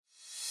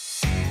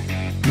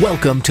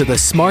Welcome to the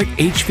Smart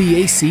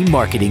HVAC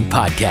Marketing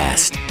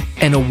Podcast,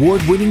 an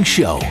award-winning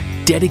show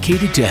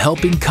dedicated to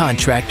helping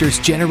contractors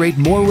generate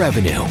more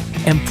revenue,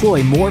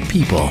 employ more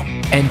people,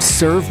 and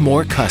serve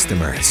more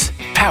customers.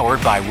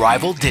 Powered by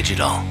Rival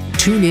Digital.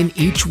 Tune in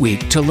each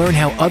week to learn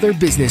how other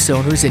business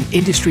owners and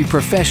industry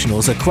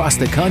professionals across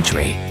the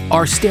country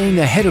are staying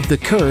ahead of the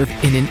curve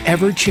in an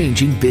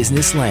ever-changing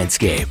business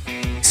landscape.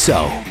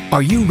 So,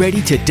 are you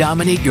ready to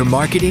dominate your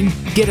marketing,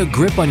 get a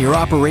grip on your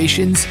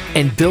operations,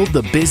 and build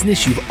the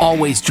business you've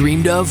always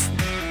dreamed of?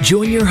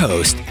 Join your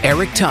host,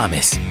 Eric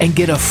Thomas, and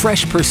get a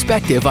fresh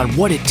perspective on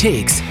what it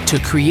takes to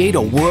create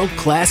a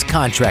world-class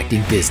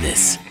contracting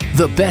business.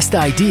 The best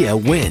idea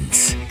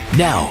wins.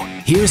 Now,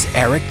 here's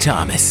Eric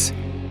Thomas.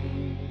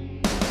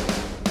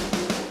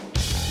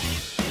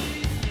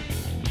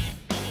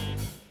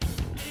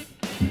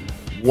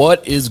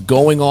 What is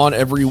going on,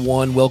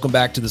 everyone? Welcome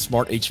back to the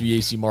Smart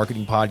HVAC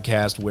Marketing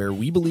Podcast, where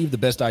we believe the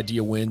best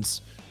idea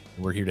wins.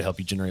 And we're here to help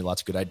you generate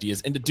lots of good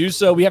ideas. And to do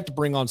so, we have to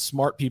bring on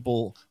smart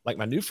people like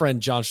my new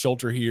friend, John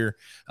Schulter here,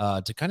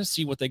 to kind of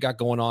see what they got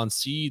going on,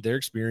 see their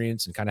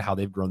experience and kind of how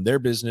they've grown their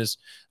business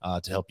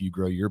to help you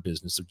grow your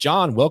business. So,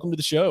 John, welcome to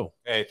the show.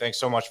 Hey, thanks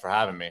so much for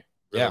having me.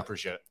 Really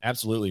appreciate it.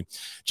 Absolutely.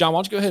 John, why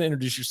don't you go ahead and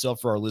introduce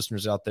yourself for our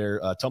listeners out there.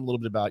 Tell them a little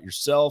bit about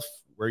yourself,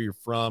 where you're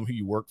from, who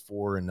you work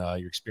for, and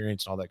your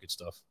experience and all that good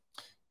stuff.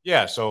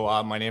 Yeah,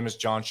 so my name is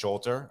John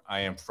Schulter.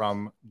 I am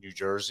from New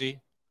Jersey.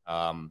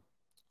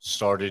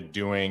 Started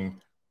doing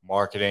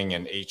marketing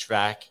and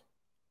HVAC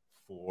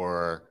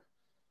for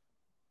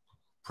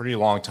a pretty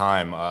long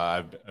time.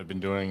 I've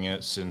been doing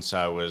it since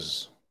I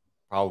was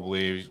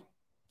probably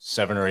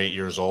 7 or 8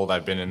 years old.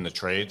 I've been in the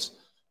trades.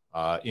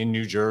 In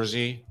New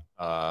Jersey,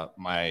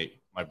 my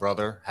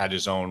brother had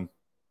his own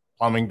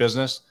plumbing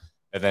business,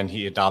 and then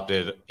he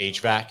adopted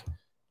HVAC.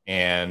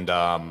 And,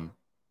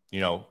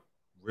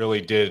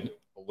 really did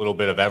a little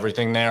bit of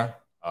everything there.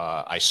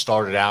 I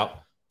started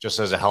out just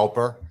as a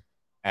helper,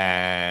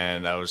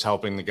 and I was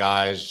helping the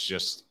guys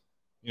just,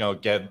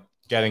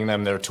 getting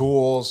them their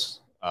tools,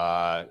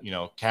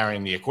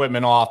 carrying the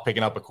equipment off,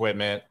 picking up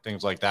equipment,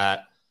 things like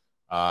that.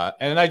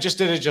 And I just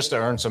did it just to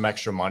earn some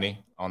extra money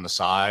on the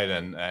side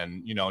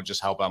and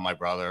just help out my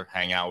brother,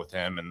 hang out with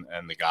him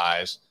and the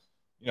guys,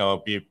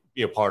 be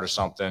a part of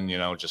something,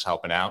 just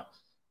helping out.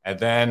 And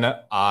then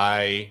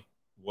I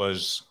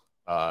was,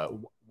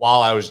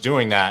 while I was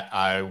doing that,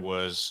 I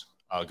was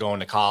going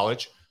to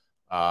college.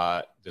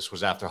 This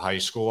was after high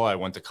school. I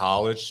went to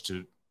college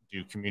to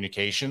do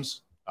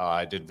communications.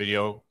 I did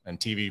video and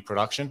TV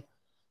production,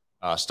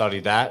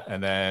 studied that,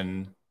 and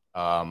then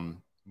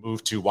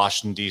moved to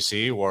Washington,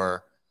 D.C.,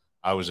 where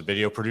I was a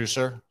video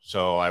producer.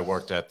 So I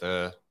worked at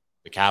the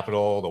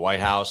Capitol, the White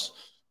House,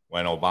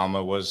 when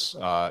Obama was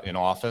in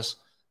office.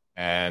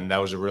 And that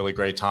was a really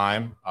great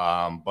time.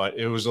 But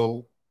it was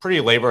a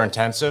pretty labor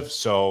intensive.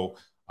 So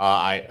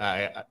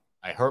I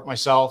hurt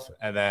myself,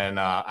 and then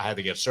I had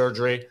to get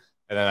surgery.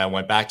 And then I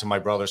went back to my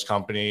brother's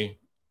company.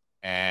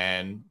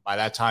 And by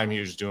that time,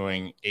 he was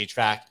doing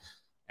HVAC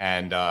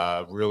and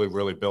really,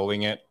 really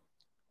building it.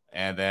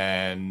 And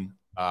then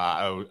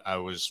I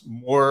was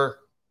more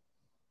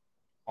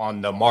on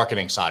the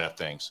marketing side of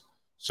things.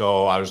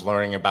 So I was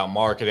learning about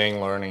marketing,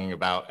 learning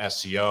about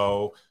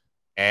SEO,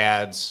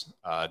 ads,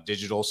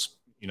 digital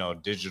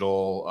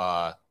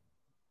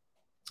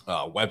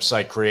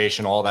website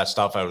creation, all that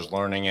stuff. I was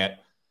learning it.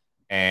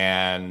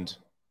 And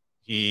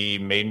he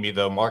made me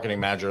the marketing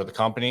manager of the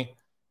company.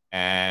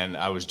 And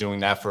I was doing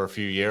that for a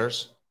few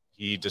years.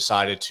 He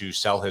decided to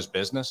sell his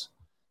business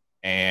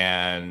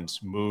and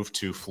move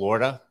to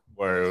Florida,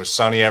 where it was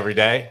sunny every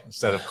day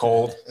instead of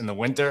cold in the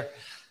winter.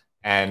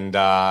 And,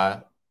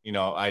 I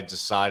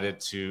decided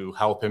to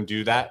help him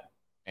do that.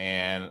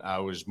 And I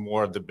was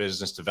more of the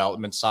business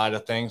development side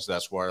of things.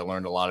 That's where I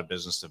learned a lot of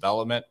business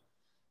development.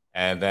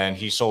 And then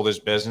he sold his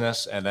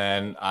business. And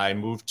then I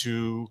moved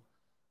to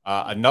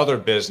another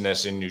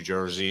business in New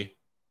Jersey,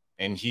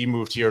 and he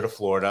moved here to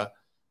Florida.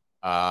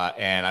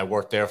 And I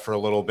worked there for a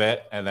little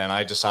bit. And then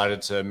I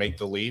decided to make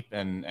the leap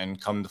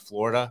and come to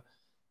Florida.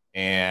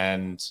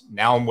 And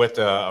now I'm with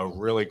a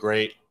really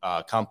great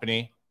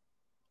company.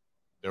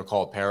 They're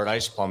called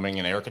Paradise Plumbing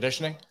and Air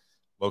Conditioning,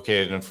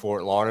 located in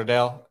Fort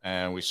Lauderdale.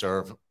 And we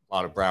serve a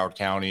lot of Broward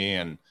County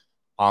and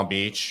Palm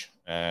Beach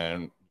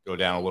and go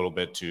down a little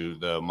bit to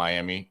the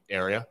Miami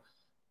area.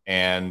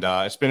 And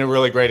it's been a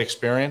really great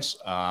experience.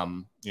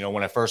 When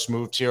I first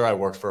moved here, I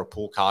worked for a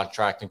pool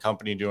contracting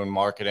company doing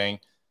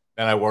marketing.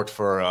 Then I worked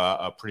for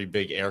a pretty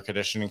big air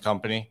conditioning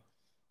company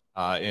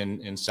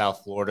in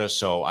South Florida.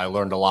 So I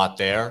learned a lot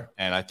there.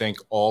 And I think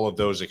all of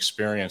those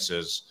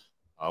experiences,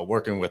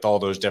 working with all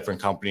those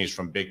different companies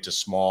from big to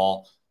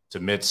small to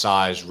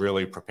mid-size,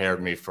 really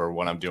prepared me for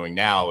what I'm doing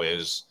now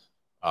is,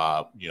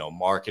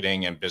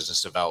 marketing and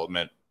business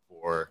development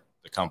for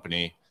the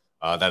company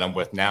that I'm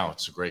with now.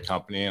 It's a great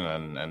company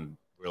and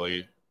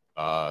really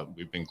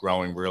we've been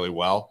growing really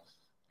well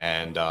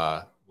and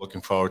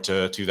looking forward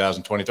to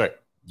 2023.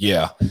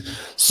 Yeah.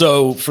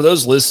 So for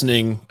those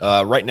listening,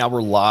 right now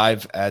we're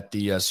live at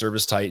the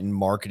Service Titan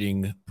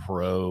Marketing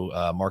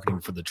Pro Marketing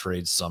for the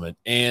Trades Summit.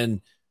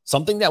 And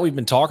something that we've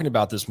been talking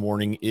about this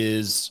morning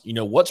is,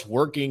 what's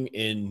working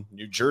in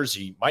New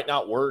Jersey might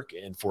not work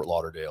in Fort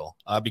Lauderdale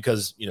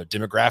because,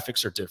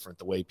 demographics are different.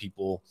 The way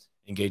people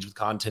engage with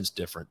content's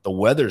different. The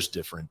weather's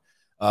different.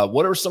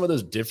 What are some of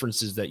those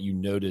differences that you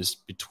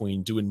noticed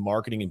between doing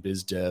marketing and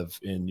biz dev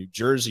in New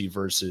Jersey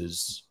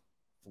versus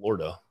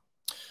Florida?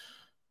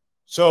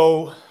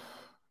 So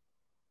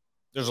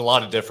there's a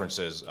lot of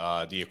differences.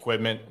 The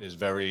equipment is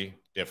very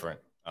different.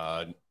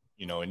 In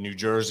New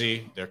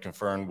Jersey, they're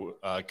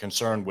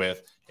concerned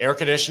with air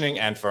conditioning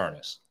and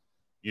furnace.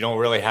 You don't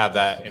really have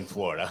that in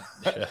Florida.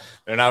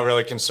 They're not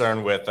really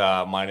concerned with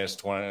minus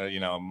 20,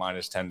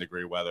 minus 10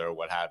 degree weather or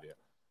what have you.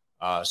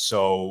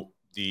 So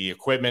the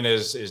equipment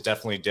is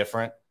definitely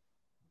different.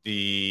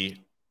 The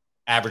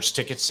average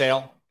ticket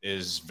sale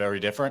is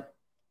very different.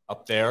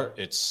 Up there,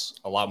 it's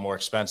a lot more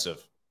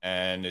expensive.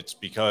 And it's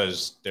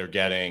because they're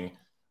getting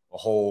a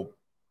whole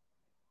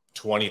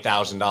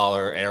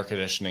 $20,000 air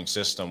conditioning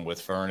system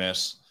with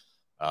furnace,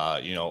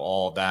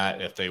 all of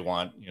that. If they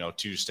want,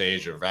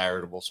 2-stage or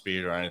variable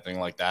speed or anything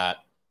like that,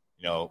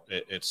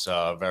 it's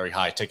a very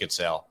high ticket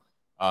sale.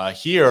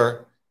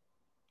 Here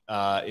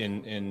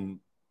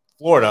in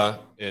Florida,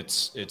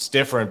 it's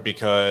different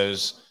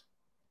because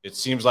it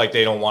seems like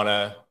they don't want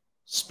to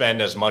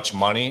spend as much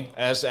money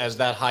as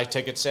that high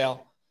ticket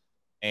sale.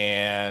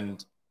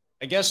 And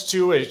I guess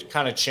too, it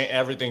kind of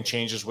everything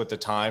changes with the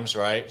times,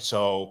 right?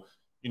 So,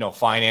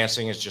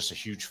 financing is just a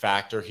huge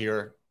factor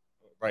here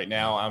right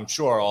now. I'm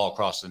sure all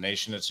across the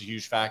nation, it's a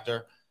huge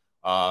factor.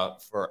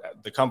 For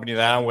the company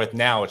that I'm with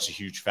now, it's a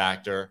huge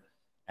factor.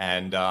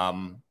 And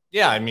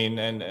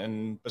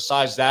and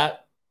besides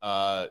that,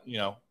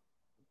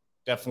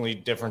 definitely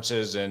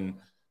differences in,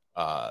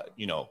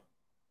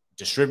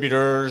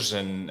 distributors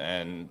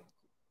and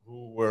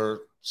who we're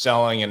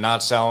selling and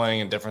not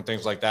selling and different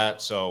things like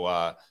that.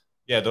 So,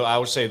 I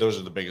would say those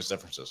are the biggest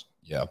differences.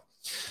 Yeah.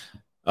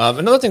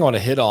 Another thing I want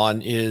to hit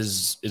on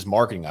is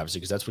marketing, obviously,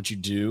 because that's what you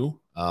do.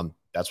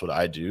 That's what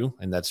I do.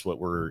 And that's what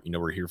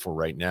we're here for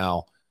right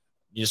now.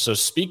 So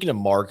speaking of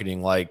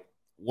marketing, like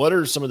what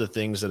are some of the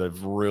things that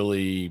have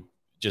really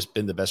just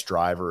been the best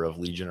driver of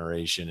lead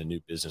generation and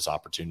new business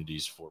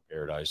opportunities for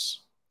Paradise?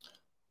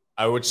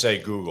 I would say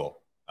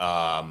Google,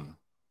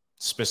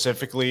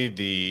 specifically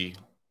the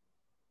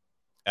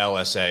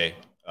LSA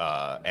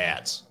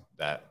ads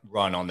that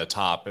run on the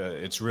top.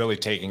 It's really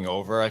taking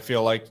over. I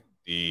feel like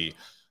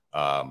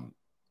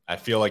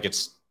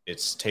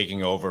it's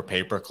taking over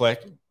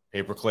pay-per-click.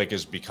 Pay-per-click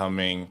is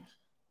becoming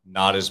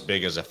not as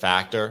big as a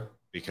factor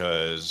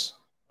because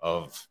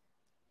of,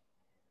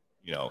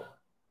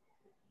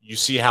 you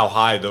see how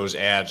high those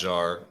ads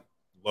are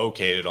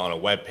located on a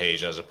web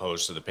page as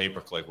opposed to the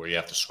pay-per-click where you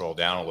have to scroll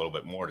down a little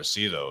bit more to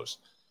see those.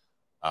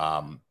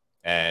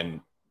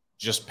 And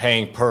just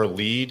paying per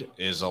lead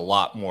is a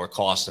lot more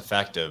cost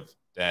effective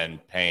than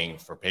paying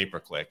for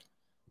pay-per-click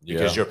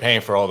because you're paying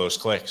for all those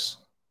clicks.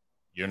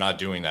 You're not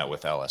doing that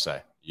with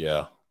LSA.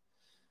 Yeah.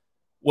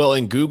 Well,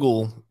 in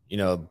Google,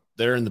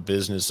 they're in the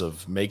business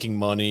of making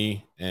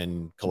money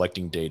and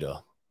collecting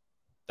data.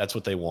 That's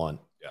what they want.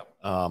 Yeah.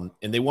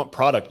 And they want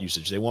product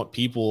usage. They want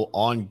people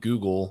on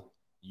Google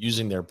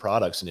using their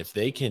products. And if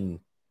they can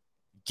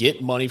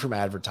get money from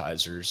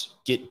advertisers,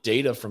 get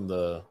data from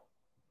the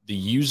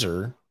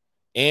user,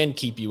 and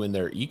keep you in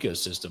their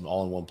ecosystem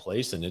all in one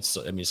place, and it's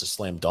a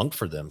slam dunk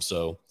for them.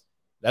 So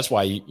that's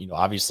why,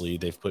 obviously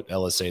they've put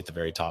LSA at the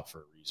very top for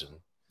a reason.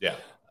 Yeah.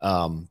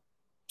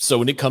 So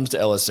when it comes to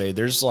LSA,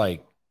 there's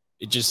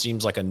it just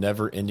seems like a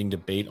never ending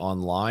debate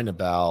online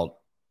about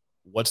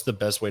what's the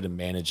best way to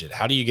manage it.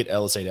 How do you get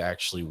LSA to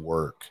actually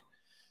work?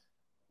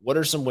 What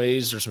are some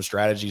ways or some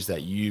strategies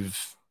that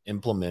you've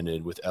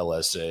implemented with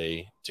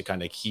LSA to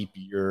kind of keep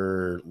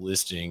your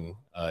listing,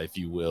 if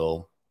you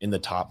will, in the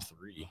top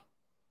 3?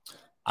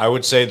 I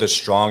would say the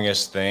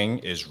strongest thing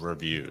is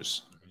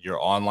reviews. Your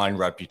online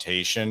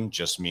reputation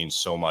just means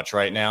so much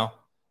right now.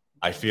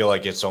 I feel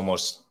like it's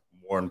almost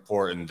more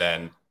important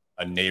than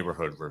a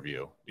neighborhood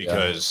review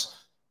because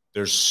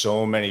there's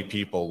so many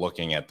people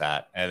looking at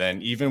that. And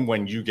then even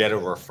when you get a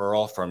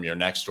referral from your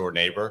next door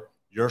neighbor,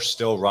 you're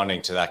still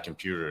running to that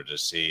computer to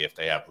see if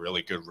they have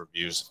really good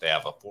reviews, if they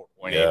have a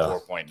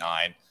 4.8,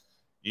 4.9.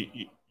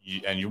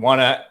 And you want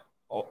to,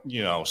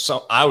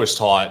 so I was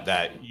taught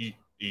that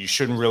you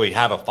shouldn't really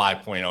have a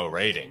 5.0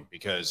 rating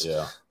because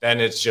then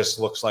it just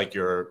looks like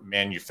you're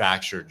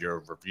manufactured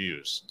your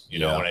reviews. You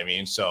know what I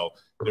mean? So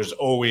there's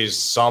always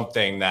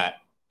something that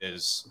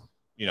is,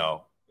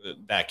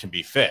 that can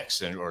be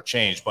fixed or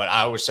changed. But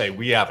I would say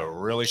we have a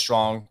really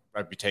strong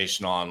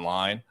reputation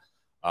online,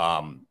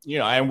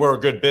 and we're a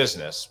good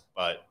business,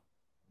 but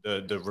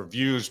the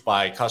reviews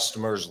by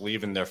customers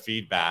leaving their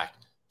feedback,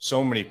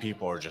 so many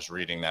people are just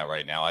reading that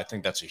right now. I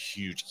think that's a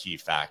huge key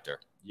factor.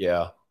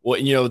 Yeah. Well,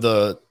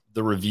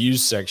 the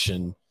reviews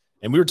section,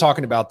 and we were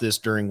talking about this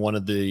during one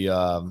of the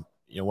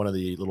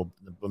little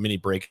mini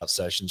breakout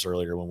sessions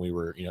earlier when we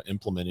were,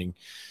 implementing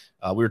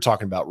we were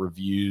talking about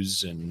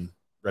reviews and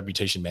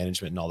reputation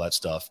management and all that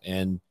stuff.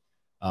 And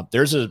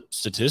there's a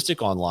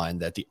statistic online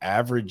that the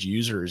average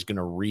user is going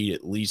to read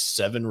at least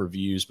 7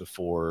 reviews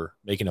before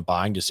making a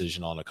buying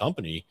decision on a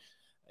company.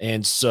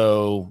 And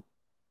so,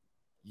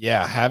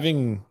 yeah,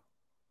 having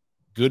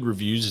good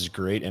reviews is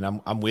great.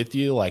 And I'm with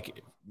you.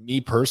 Like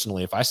me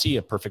personally, if I see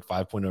a perfect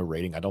 5.0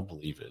 rating, I don't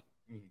believe it.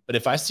 But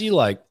if I see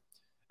like,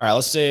 all right,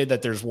 let's say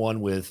that there's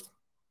one with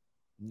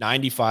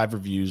 95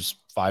 reviews,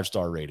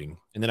 5-star rating.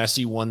 And then I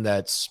see one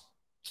that's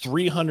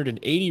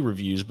 380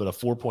 reviews, but a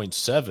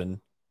 4.7.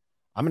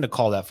 I'm going to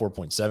call that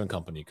 4.7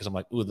 company because I'm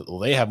like, ooh, well,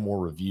 they have more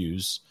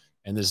reviews.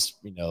 And this,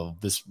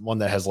 this one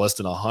that has less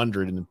than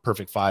 100 and the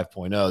perfect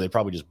 5.0, they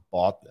probably just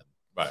bought them.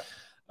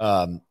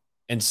 Right.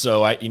 And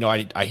so I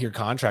hear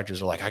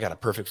contractors are like, I got a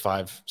perfect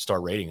 5-star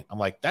rating. I'm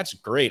like, that's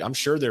great. I'm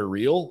sure they're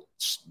real.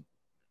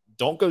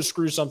 Don't go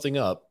screw something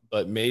up,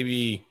 but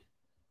maybe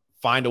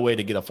find a way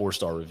to get a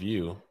 4-star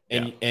review.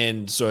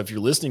 And so if you're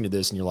listening to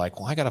this and you're like,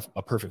 well, I got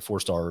a perfect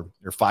 4-star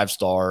or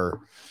 5-star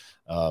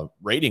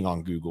rating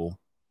on Google,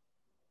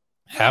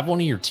 have one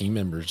of your team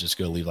members just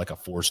go leave like a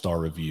 4-star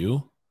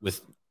review with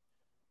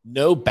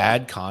no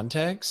bad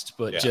context,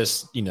 but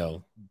just,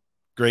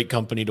 great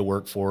company to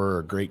work for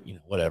or great,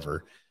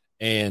 whatever.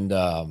 And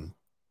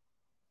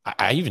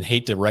I even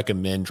hate to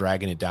recommend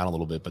dragging it down a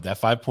little bit, but that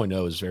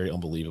 5.0 is very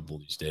unbelievable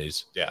these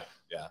days. Yeah.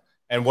 Yeah.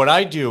 And what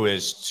I do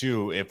is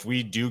too, if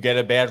we do get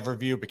a bad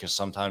review, because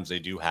sometimes they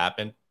do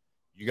happen,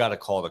 you got to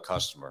call the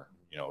customer,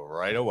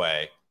 right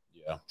away.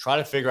 Yeah. Try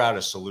to figure out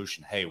a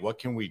solution. Hey, what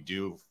can we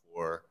do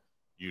for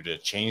you to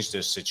change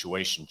this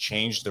situation,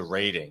 change the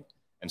rating?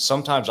 And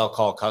sometimes I'll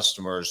call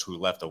customers who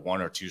left a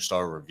 1 or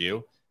 2-star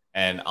review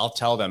and I'll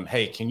tell them,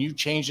 hey, can you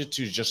change it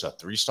to just a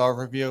 3-star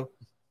review?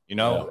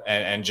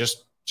 And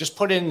just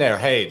put in there,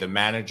 hey, the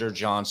manager,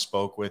 John,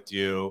 spoke with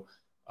you.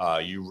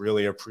 You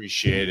really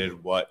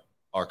appreciated what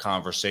our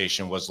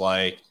conversation was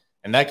like.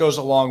 And that goes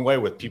a long way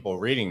with people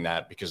reading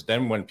that, because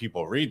then when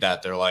people read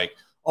that, they're like,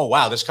 oh,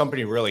 wow, this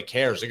company really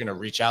cares. They're going to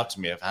reach out to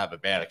me if I have a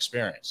bad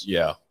experience.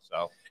 Yeah.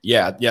 So,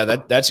 yeah,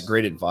 that's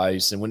great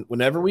advice. And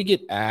whenever we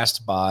get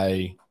asked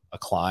by a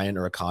client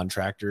or a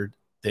contractor,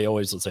 they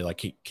always say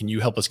like, hey, can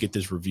you help us get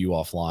this review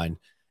offline?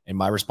 And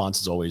my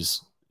response is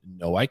always,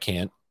 no, I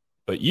can't,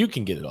 but you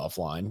can get it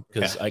offline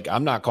because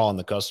I'm not calling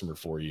the customer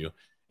for you.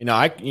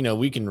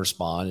 We can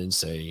respond and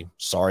say,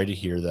 sorry to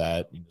hear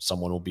that.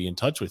 Someone will be in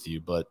touch with you.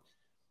 But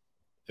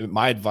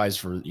my advice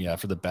for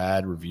the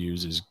bad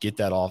reviews is get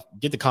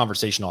the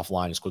conversation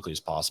offline as quickly as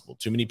possible.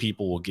 Too many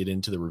people will get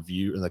into the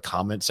review in the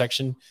comment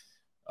section.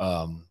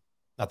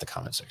 Not the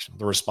comment section,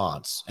 the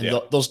response.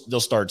 And they'll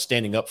start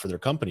standing up for their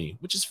company,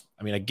 which is,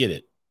 I get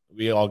it.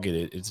 We all get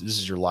it. This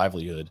is your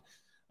livelihood.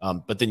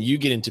 But then you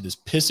get into this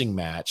pissing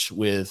match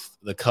with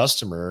the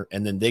customer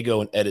and then they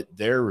go and edit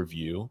their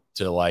review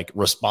to like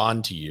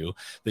respond to you.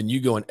 Then you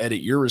go and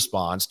edit your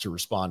response to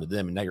respond to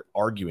them. And now you're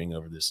arguing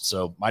over this.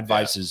 So my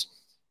advice is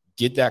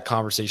get that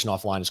conversation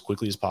offline as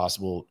quickly as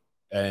possible.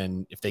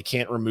 And if they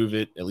can't remove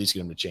it, at least get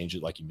them to change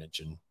it. Like you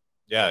mentioned.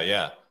 Yeah.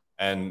 Yeah.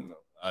 And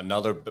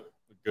another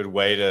good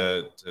way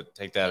to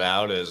take that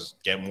out is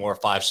get more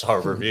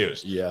 5-star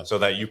reviews. Yeah. So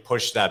that you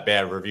push that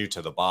bad review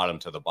to the bottom.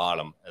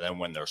 And then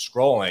when they're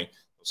scrolling,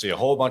 you'll see a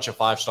whole bunch of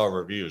 5-star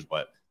reviews,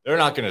 but they're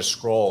not going to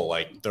scroll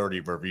like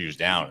 30 reviews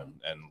down.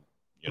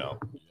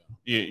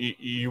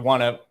 You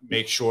want to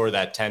make sure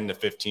that 10 to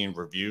 15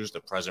 reviews,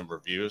 the present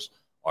reviews,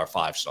 are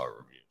 5-star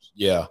reviews.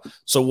 Yeah.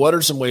 So what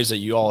are some ways that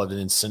you all have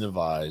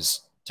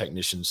incentivized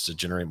technicians to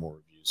generate more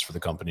reviews for the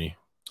company?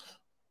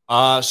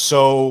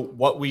 So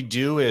what we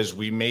do is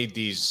we made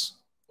these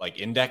like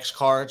index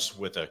cards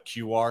with a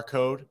QR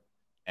code,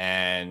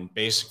 and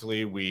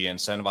basically we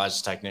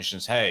incentivize the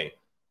technicians. Hey,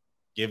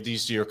 give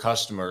these to your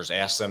customers,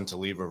 ask them to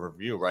leave a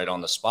review right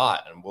on the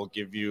spot, and we'll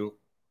give you,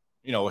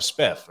 a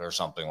spiff or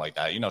something like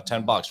that,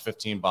 $10,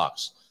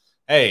 $15.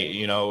 Hey,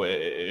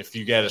 if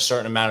you get a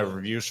certain amount of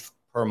reviews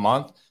per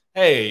month,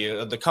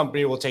 hey, the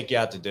company will take you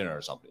out to dinner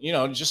or something,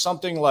 just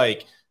something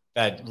like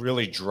that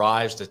really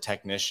drives the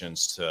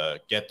technicians to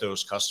get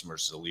those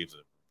customers to leave the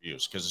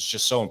reviews, because it's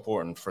just so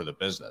important for the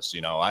business.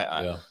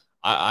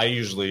 I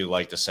usually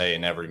like to say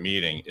in every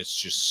meeting, it's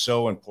just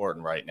so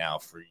important right now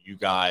for you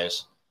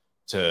guys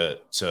to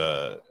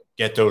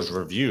get those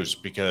reviews,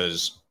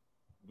 because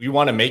we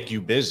want to make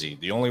you busy.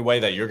 The only way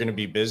that you're going to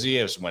be busy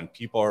is when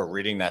people are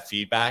reading that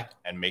feedback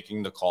and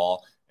making the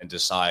call and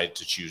decide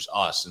to choose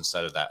us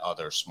instead of that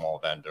other small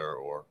vendor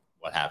or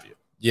what have you.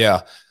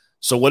 Yeah.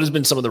 So what has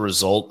been some of the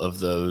result of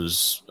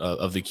those,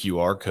 of the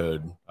QR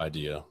code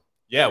idea?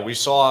 Yeah, we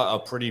saw a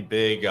pretty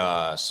big,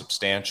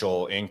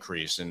 substantial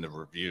increase in the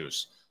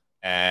reviews,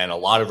 and a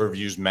lot of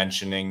reviews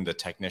mentioning the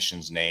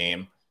technician's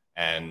name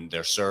and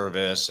their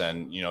service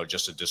and,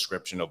 just a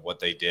description of what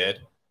they did.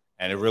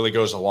 And it really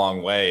goes a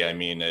long way.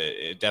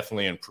 It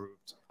definitely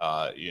improved,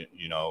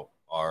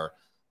 our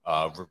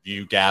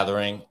review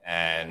gathering,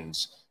 and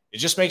it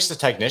just makes the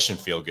technician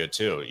feel good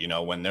too.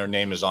 When their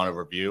name is on a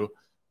review,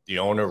 the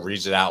owner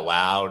reads it out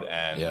loud,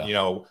 and,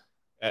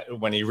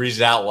 when he reads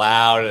it out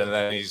loud and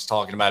then he's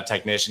talking about a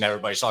technician,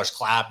 everybody starts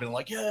clapping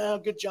like, yeah,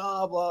 good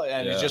job.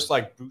 And it just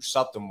like boosts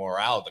up the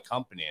morale of the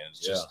company. And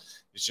it's just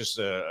it's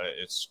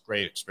a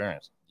great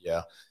experience.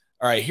 Yeah.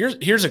 All right.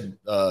 Here's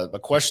a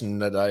question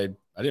that I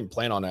didn't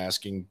plan on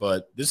asking,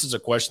 but this is a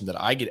question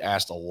that I get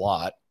asked a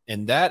lot.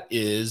 And that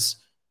is,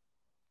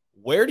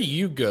 where do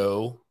you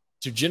go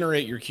to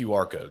generate your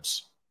QR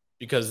codes?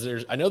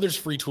 Because I know there's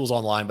free tools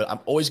online, but I'm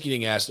always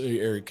getting asked, hey,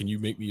 Eric, can you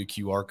make me a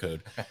QR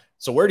code?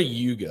 So where do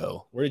you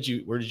go? Where did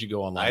you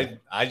go online?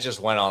 I just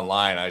went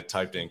online. I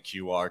typed in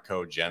QR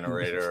code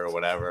generator or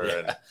whatever,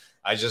 and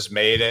I just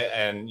made it.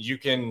 And you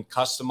can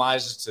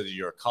customize it to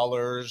your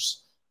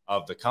colors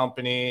of the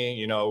company.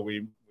 You know,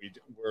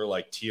 we're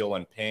like teal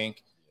and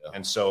pink. Yeah.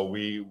 And so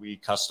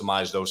we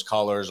customize those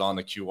colors on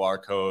the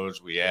QR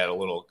codes. We add a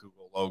little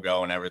Google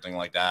logo and everything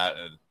like that.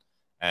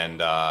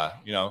 And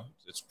you know,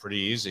 it's pretty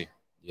easy.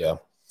 Yeah.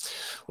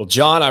 Well,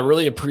 John, I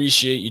really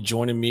appreciate you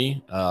joining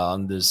me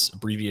on this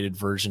abbreviated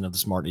version of the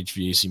Smart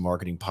HVAC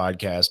Marketing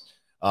Podcast.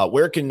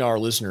 Where can our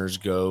listeners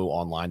go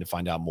online to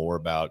find out more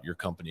about your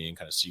company and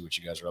kind of see what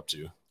you guys are up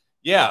to?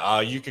 Yeah,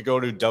 you could go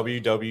to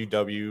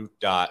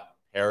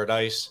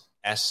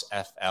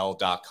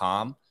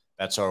www.paradisesfl.com.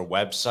 That's our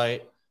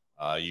website.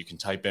 You can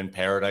type in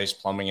Paradise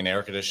Plumbing and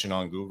Air Conditioning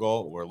on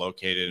Google. We're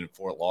located in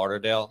Fort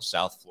Lauderdale,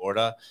 South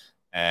Florida.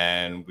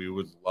 And we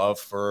would love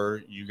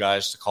for you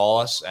guys to call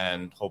us,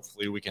 and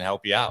hopefully we can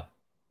help you out.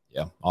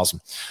 Yeah,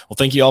 awesome. Well,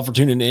 thank you all for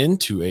tuning in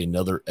to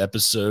another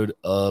episode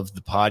of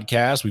the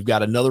podcast. We've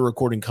got another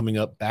recording coming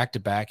up back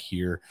to back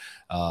here.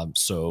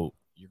 So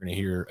you're going to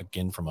hear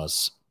again from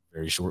us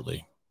very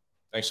shortly.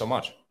 Thanks so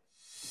much.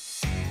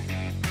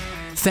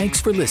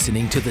 Thanks for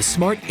listening to the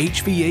Smart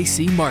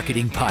HVAC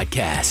Marketing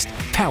Podcast,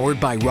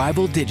 powered by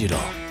Rival Digital,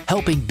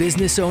 helping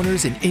business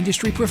owners and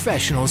industry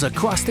professionals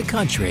across the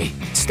country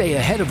stay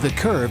ahead of the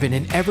curve in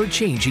an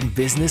ever-changing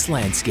business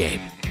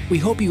landscape. We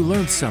hope you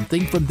learned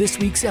something from this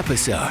week's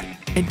episode,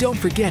 and don't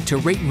forget to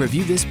rate and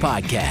review this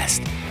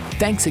podcast.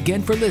 Thanks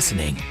again for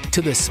listening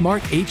to the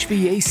Smart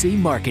HVAC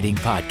Marketing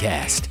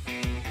Podcast.